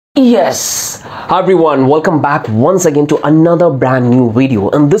Yes, hi everyone, welcome back once again to another brand new video.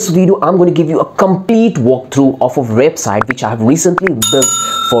 In this video I'm going to give you a complete walkthrough of a website which I have recently built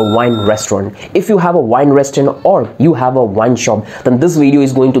for wine restaurant. If you have a wine restaurant or you have a wine shop, then this video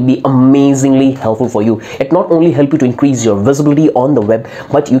is going to be amazingly helpful for you. It not only help you to increase your visibility on the web,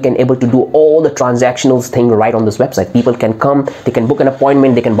 but you can able to do all the transactional thing right on this website. People can come, they can book an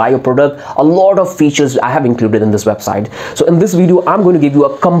appointment, they can buy your product. A lot of features I have included in this website. So in this video I'm going to give you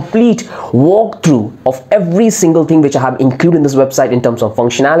a complete walkthrough of every single thing which I have included in this website in terms of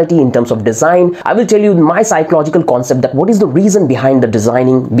functionality, in terms of design. I will tell you my psychological concept, that what is the reason behind the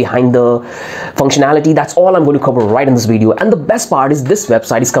designing, behind the functionality. That's all I'm going to cover right in this video. And the best part is this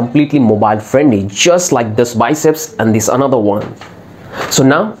website is completely mobile friendly, just like this biceps and this another one. So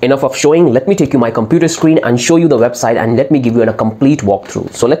now enough of showing, let me take you my computer screen and show you the website, and let me give you a complete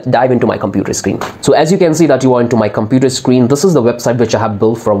walkthrough. So let's dive into my computer screen. So as you can see that you are into my computer screen, this is the website which I have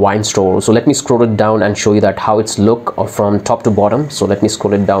built for a wine store. So let me scroll it down and show you that how it's look from top to bottom. So let me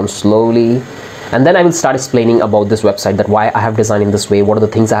scroll it down slowly, and then I will start explaining about this website, that why I have designed in this way, what are the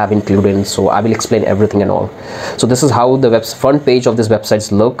things I have included. So I will explain everything and all. So this is how the front page of this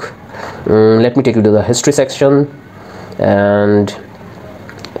website look. Let me take you to the history section, and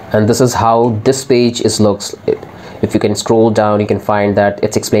this is how this page looks. If you can scroll down, you can find that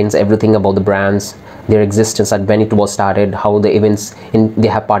it explains everything about the brands, their existence, at when it was started, how the events they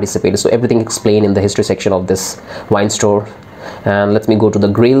have participated. So everything explained in the history section of this wine store. And let me go to the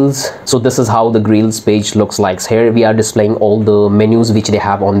grills. So this is how the grills page looks like. So here we are displaying all the menus which they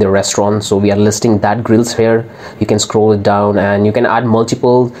have on their restaurant. So we are listing that grills here. You can scroll it down and you can add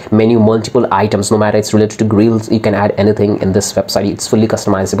multiple menu, multiple items. No matter it's related to grills, you can add anything in this website. It's fully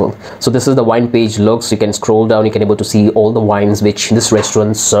customizable. So this is the wine page looks. You can scroll down, you can able to see all the wines which this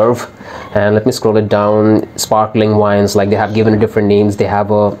restaurant serve. And let me scroll it down. Sparkling wines, like they have given different names. They have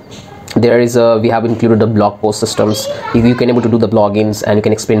a we have included the blog post systems. You can able to do the logins and you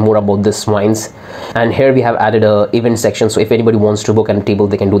can explain more about this wines. And here we have added a event section, so if anybody wants to book a table,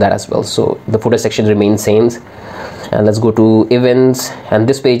 they can do that as well. So the footer section remains same. And let's go to events, and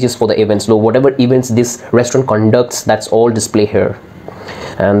this page is for the events. So whatever events this restaurant conducts, that's all display here.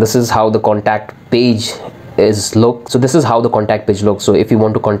 And this is how the contact page look. So this is how the contact page looks. So if you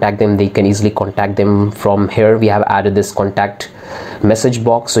want to contact them, they can easily contact them from here. We have added this contact message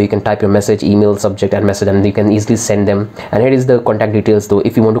box, so you can type your message, email, subject and message, and you can easily send them. And here is the contact details though.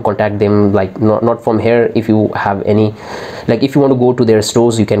 If you want to contact them, like not from here, if you have any, like if you want to go to their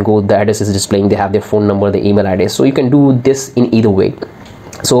stores, you can go, the address is displaying, they have their phone number, the email address. So you can do this in either way.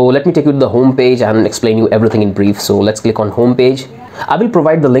 So let me take you to the home page and explain you everything in brief. So let's click on home page. I will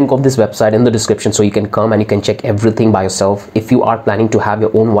provide the link of this website in the description, so you can come and you can check everything by yourself. If you are planning to have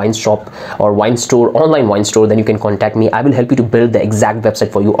your own wine shop or wine store, online wine store, then you can contact me. I will help you to build the exact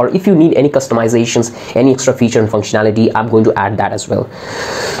website for you. Or if you need any customizations, any extra feature and functionality, I'm going to add that as well.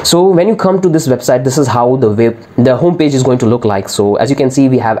 So when you come to this website, this is how the home page is going to look like. So as you can see,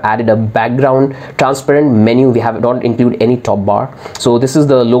 we have added a background transparent menu. We have not included any top bar. So this is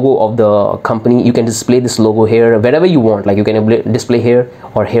the logo of the company. You can display this logo here wherever you want. Like you can display here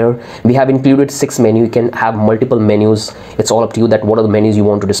or here. We have included 6 menus. You can have multiple menus. It's all up to you that what are the menus you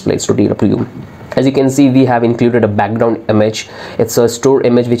want to display. It's totally up to you. As you can see, we have included a background image. It's a store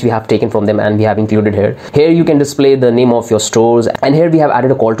image which we have taken from them and we have included here. Here you can display the name of your stores, and here we have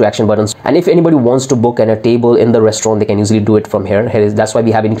added a call to action buttons. And if anybody wants to book a table in the restaurant, they can usually do it from here. That's why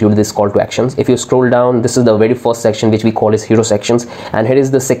we have included this call to actions. If you scroll down, this is the very first section which we call as hero sections, and here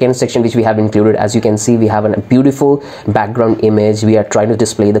is the second section which we have included. As you can see, we have a beautiful background image. We are trying to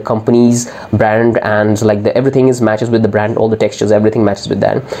display the company's brand, and like everything is matches with the brand, all the textures, everything matches with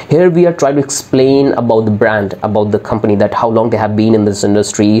that. Here we are trying to explain about the brand, about the company, that how long they have been in this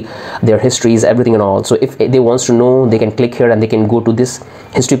industry, their histories, everything and all. So if they wants to know, they can click here and they can go to this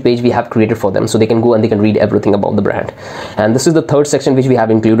history page we have created for them. So they can go and they can read everything about the brand. And this is the third section which we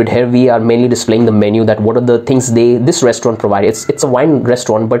have included. Here we are mainly displaying the menu, that what are the things this restaurant provide. It's a wine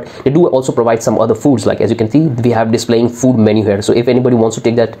restaurant, but they do also provide some other foods. Like as you can see, we have displaying food menu here. So if anybody wants to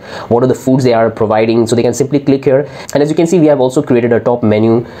take that, what are the foods they are providing, so they can simply click here. And as you can see, we have also created a top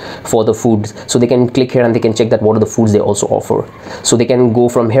menu for the foods, so they can click here and they can check that what are the foods they also offer. So they can go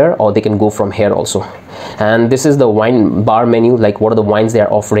from here or they can go from here also. and this is the wine bar menu, like what are the wines they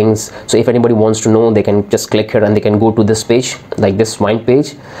are offering. So if anybody wants to know, they can just click here and they can go to this page, like this wine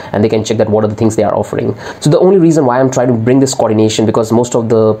page, and they can check that what are the things they are offering. So the only reason why I'm trying to bring this coordination, because most of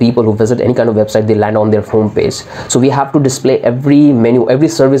the people who visit any kind of website, they land on their home page. So we have to display every menu, every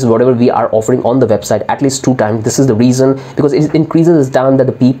service, whatever we are offering on the website at least 2 times. This is the reason, because it increases down that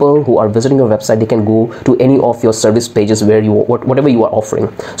the people who are visiting your website, they can go to any of your service pages where you whatever you are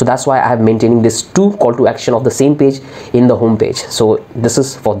offering. So that's why I have maintaining this 2 call to action of the same page in the home page. So this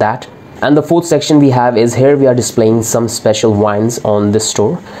is for that. And the 4th section we have is here we are displaying some special wines on this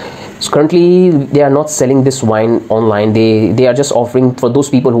store. So currently they are not selling this wine online. They are just offering for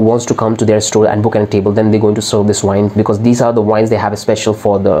those people who wants to come to their store and book a table, then they're going to serve this wine, because these are the wines they have a special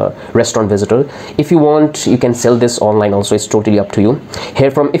for the restaurant visitor. If you want, you can sell this online also. It's totally up to you.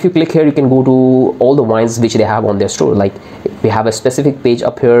 Here if you click here, you can go to all the wines which they have on their store. Like we have a specific page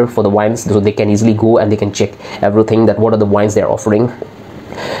up here for the wines, so they can easily go and they can check everything, that what are the wines they're offering.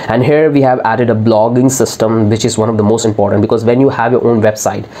 And here we have added a blogging system, which is one of the most important, because when you have your own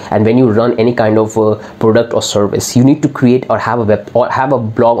website and when you run any kind of product or service, you need to create or have a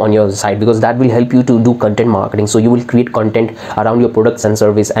blog on your site, because that will help you to do content marketing. So you will create content around your products and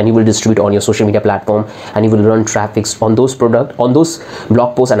service, and you will distribute on your social media platform, and you will run traffic on those blog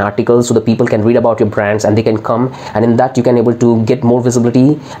posts and articles, so the people can read about your brands and they can come, and in that you can able to get more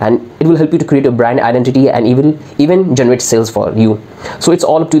visibility, and it will help you to create a brand identity and even generate sales for you. So it's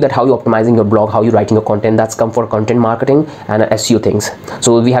all up to that how you're optimizing your blog, how you're writing your content. That's come for content marketing and SEO things.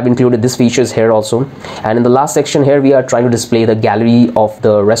 So we have included these features here also. And in the last section here, we are trying to display the gallery of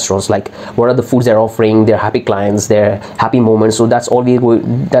the restaurants, like what are the foods they're offering, their happy clients, their happy moments. So that's all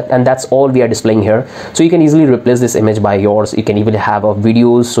that's all we are displaying here. So you can easily replace this image by yours. You can even have a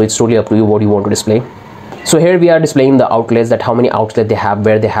videos. So it's totally up to you what you want to display. So here we are displaying the outlets, that how many outlets they have,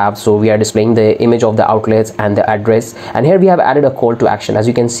 where they have. So we are displaying the image of the outlets and the address, and here we have added a call to action. As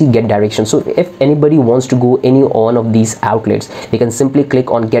you can see, get directions. So if anybody wants to go any one of these outlets, they can simply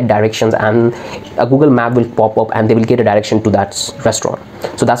click on get directions, and a Google map will pop up and they will get a direction to that restaurant.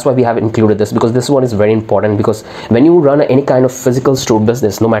 So that's why we have included this, because this one is very important, because when you run any kind of physical store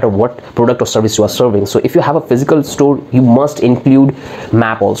business, no matter what product or service you are serving, so if you have a physical store, you must include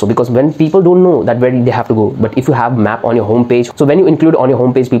map also, because when people don't know that where they have to go, but if you have map on your home page, so when you include on your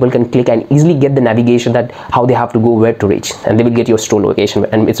home page, people can click and easily get the navigation, that how they have to go, where to reach, and they will get your store location,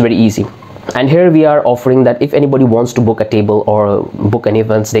 and it's very easy. And here we are offering that if anybody wants to book a table or book any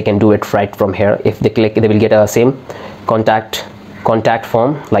events, they can do it right from here. If they click, they will get a same contact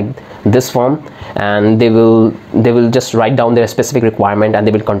form, like this form, and they will just write down their specific requirement, and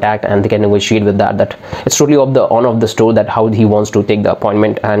they will contact, and they can negotiate with that it's totally of the owner of the store, that how he wants to take the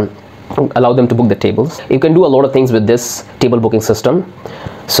appointment and allow them to book the tables. You can do a lot of things with this table booking system.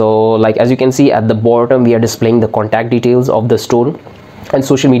 So like as you can see at the bottom, we are displaying the contact details of the store and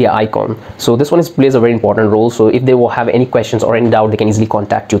social media icon. So this one plays a very important role. So if they will have any questions or any doubt, they can easily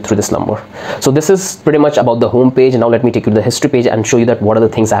contact you through this number. So this is pretty much about the home page. And now let me take you to the history page and show you that what are the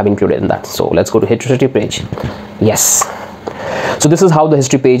things I have included in that. So let's go to history page. Yes. So this is how the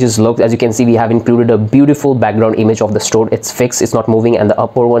history page is looked. As you can see, we have included a beautiful background image of the store. It's fixed, it's not moving, and the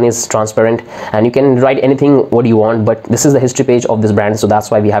upper one is transparent, and you can write anything what you want, but this is the history page of this brand, so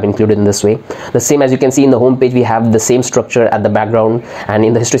that's why we have included in this way. The same, as you can see in the home page, we have the same structure at the background, and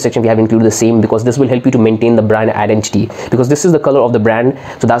in the history section we have included the same, because this will help you to maintain the brand identity, because this is the color of the brand.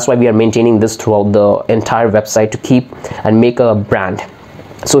 So that's why we are maintaining this throughout the entire website to keep and make a brand.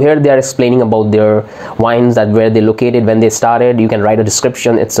 So here they are explaining about their wines, that where they located, when they started. You can write a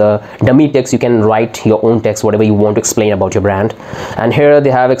description. It's a dummy text. You can write your own text, whatever you want to explain about your brand. And here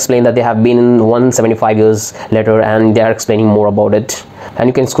they have explained that they have been in 175 years later, and they are explaining more about it. And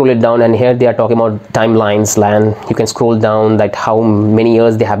you can scroll it down, and here they are talking about timelines, land. You can scroll down like how many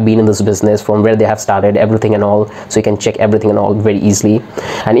years they have been in this business, from where they have started, everything and all. So you can check everything and all very easily.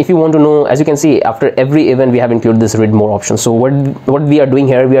 And if you want to know, as you can see, after every event we have included this read more option. So what we are doing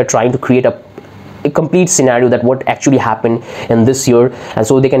here, we are trying to create a complete scenario, that what actually happened in this year, and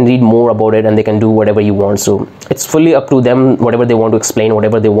so they can read more about it and they can do whatever you want. So it's fully up to them, whatever they want to explain,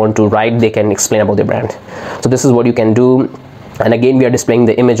 whatever they want to write, they can explain about their brand. So this is what you can do. And again, we are displaying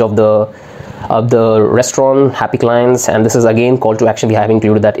the image of the restaurant, happy clients, and this is again call to action. We have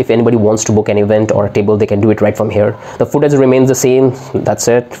included that if anybody wants to book an event or a table, they can do it right from here. The footage remains the same. That's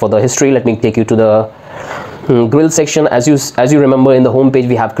it for the history. Let me take you to the grill section. As you remember, in the home page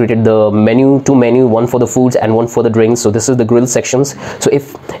we have created the two menu, one for the foods and one for the drinks. So this is the grill sections. So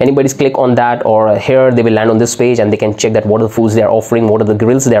if anybody's click on that or here, they will land on this page and they can check that what are the foods they are offering, what are the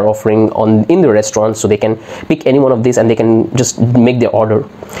grills they are offering in the restaurant. So they can pick any one of these and they can just make their order.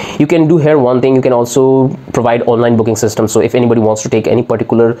 You can do here one thing, you can also provide online booking system. So if anybody wants to take any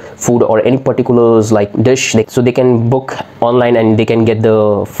particular food or any particular like dish, so they can book online and they can get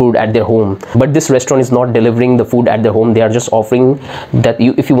the food at their home. But this restaurant is not delivering the food at their home. They are just offering that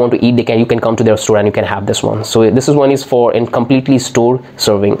if you want to eat, you can come to their store and you can have this one. So this is one is for in completely store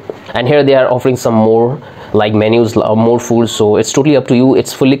serving, and here they are offering some more like menus, more food. So it's totally up to you.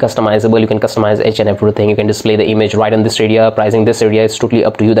 It's fully customizable. You can customize each and everything. You can display the image right on this area, pricing this area. It's totally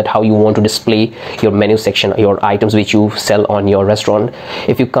up to you that how you want to display your menu section, your items which you sell on your restaurant.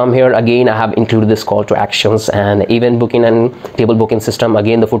 If you come here again, I have included this call to actions and event booking and table booking system.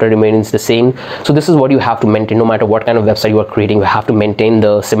 Again, the footer remains the same. So this is what you have to maintain. No matter what kind of website you are creating, you have to maintain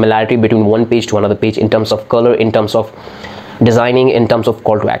the similarity between one page to another page in terms of color, in terms of designing, in terms of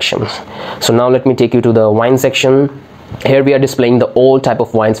call to actions. So now let me take you to the wine section. Here we are displaying the all type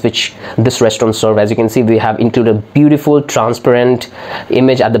of wines which this restaurant serve. As you can see, we have included a beautiful transparent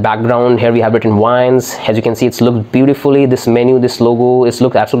image at the background. Here we have written wines. As you can see, it's looked beautifully. This menu, this logo, it's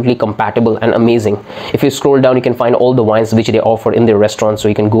looked absolutely compatible and amazing. If you scroll down, you can find all the wines which they offer in their restaurant, so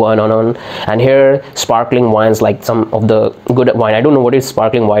you can go on and on. And here sparkling wines, like some of the good wine. I don't know what is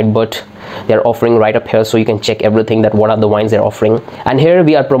sparkling wine, but they're offering right up here, so you can check everything that what are the wines they're offering. And here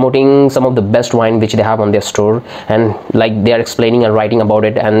we are promoting some of the best wine which they have on their store, and like they are explaining and writing about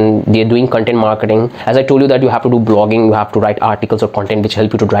it, and they're doing content marketing. As I told you that you have to do blogging, you have to write articles or content which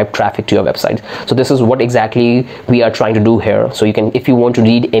help you to drive traffic to your website. So this is what exactly we are trying to do here. So you can, if you want to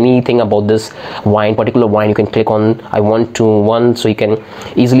read anything about this wine, particular wine, you can click on I want to one, so you can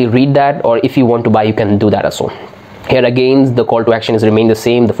easily read that, or if you want to buy, you can do that also. Here again, the call to action is remain the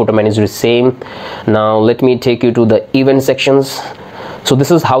same, the footer menu is the same. Now let me take you to the event sections. So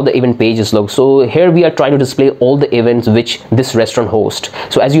this is how the event pages look. So here we are trying to display all the events which this restaurant hosts.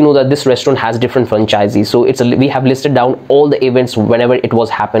 So as you know that this restaurant has different franchisees, so we have listed down all the events whenever it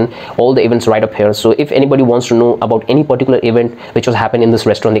was happen, all the events right up here. So if anybody wants to know about any particular event which was happened in this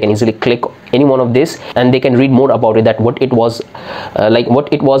restaurant, they can easily click any one of this and they can read more about it, that what it was like,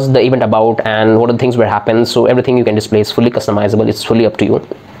 what it was the event about and what are the things were happened. So everything you can display is fully customizable. It's fully up to you.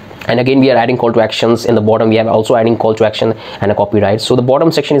 And again, we are adding call to actions in the bottom. We have also adding call to action and a copyright. So the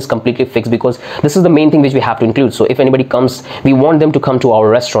bottom section is completely fixed because this is the main thing which we have to include. So if anybody comes, we want them to come to our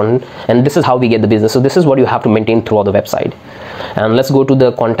restaurant, and this is how we get the business. So this is what you have to maintain throughout the website. And let's go to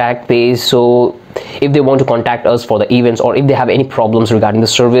the contact page. So if they want to contact us for the events, or if they have any problems regarding the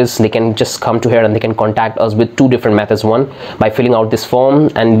service, they can just come to here and they can contact us with two different methods. One, by filling out this form,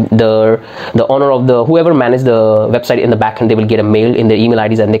 and the owner of the whoever managed the website in the backend, they will get a mail in their email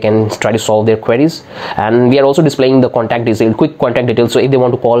IDs and they can try to solve their queries. And we are also displaying the contact details, quick contact details. So if they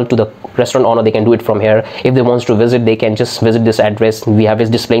want to call to the restaurant owner, they can do it from here. If they want to visit, they can just visit this address. We have is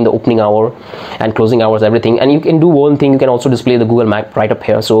displaying the opening hour and closing hours, everything. And you can do one thing, you can also display the Google map right up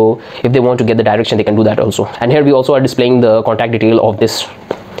here. So if they want to get the direction, they can do that also. And here we also are displaying the contact detail of this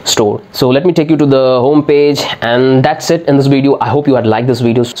store. So let me take you to the home page, and that's it in this video. I hope you had liked this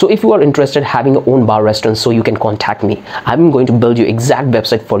video. So if you are interested having your own bar restaurant, so you can contact me. I'm going to build you exact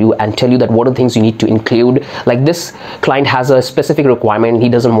website for you and tell you that what are the things you need to include. Like this client has a specific requirement. He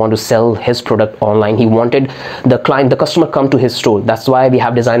doesn't want to sell his product online. He wanted the customer come to his store. That's why we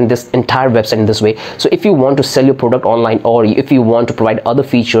have designed this entire website in this way. So if you want to sell your product online, or if you want to provide other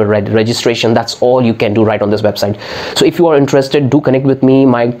feature registration, that's all you can do right on this website. So if you are interested, do connect with me.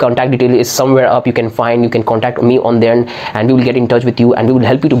 My contact detail is somewhere up. You can contact me on there, and we will get in touch with you and we will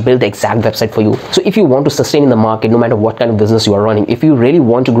help you to build the exact website for you. So if you want to sustain in the market, no matter what kind of business you are running, if you really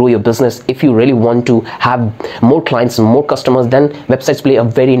want to grow your business, if you really want to have more clients, more customers, then websites play a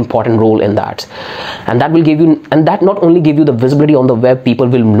very important role in that. And that will give you, and that not only give you the visibility on the web, people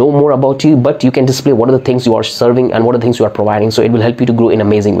will know more about you, but you can display what are the things you are serving and what are the things you are providing. So it will help you to grow in an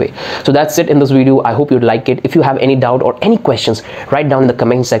amazing way. So that's it in this video. I hope you like it. If you have any doubt or any questions, write down in the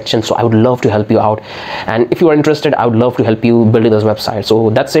comment section. So I would love to help you out, and if you are interested, I would love to help you building this website. So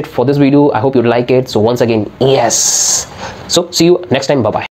that's it for this video. I hope you like it. So once again, yes. So see you next time. Bye bye.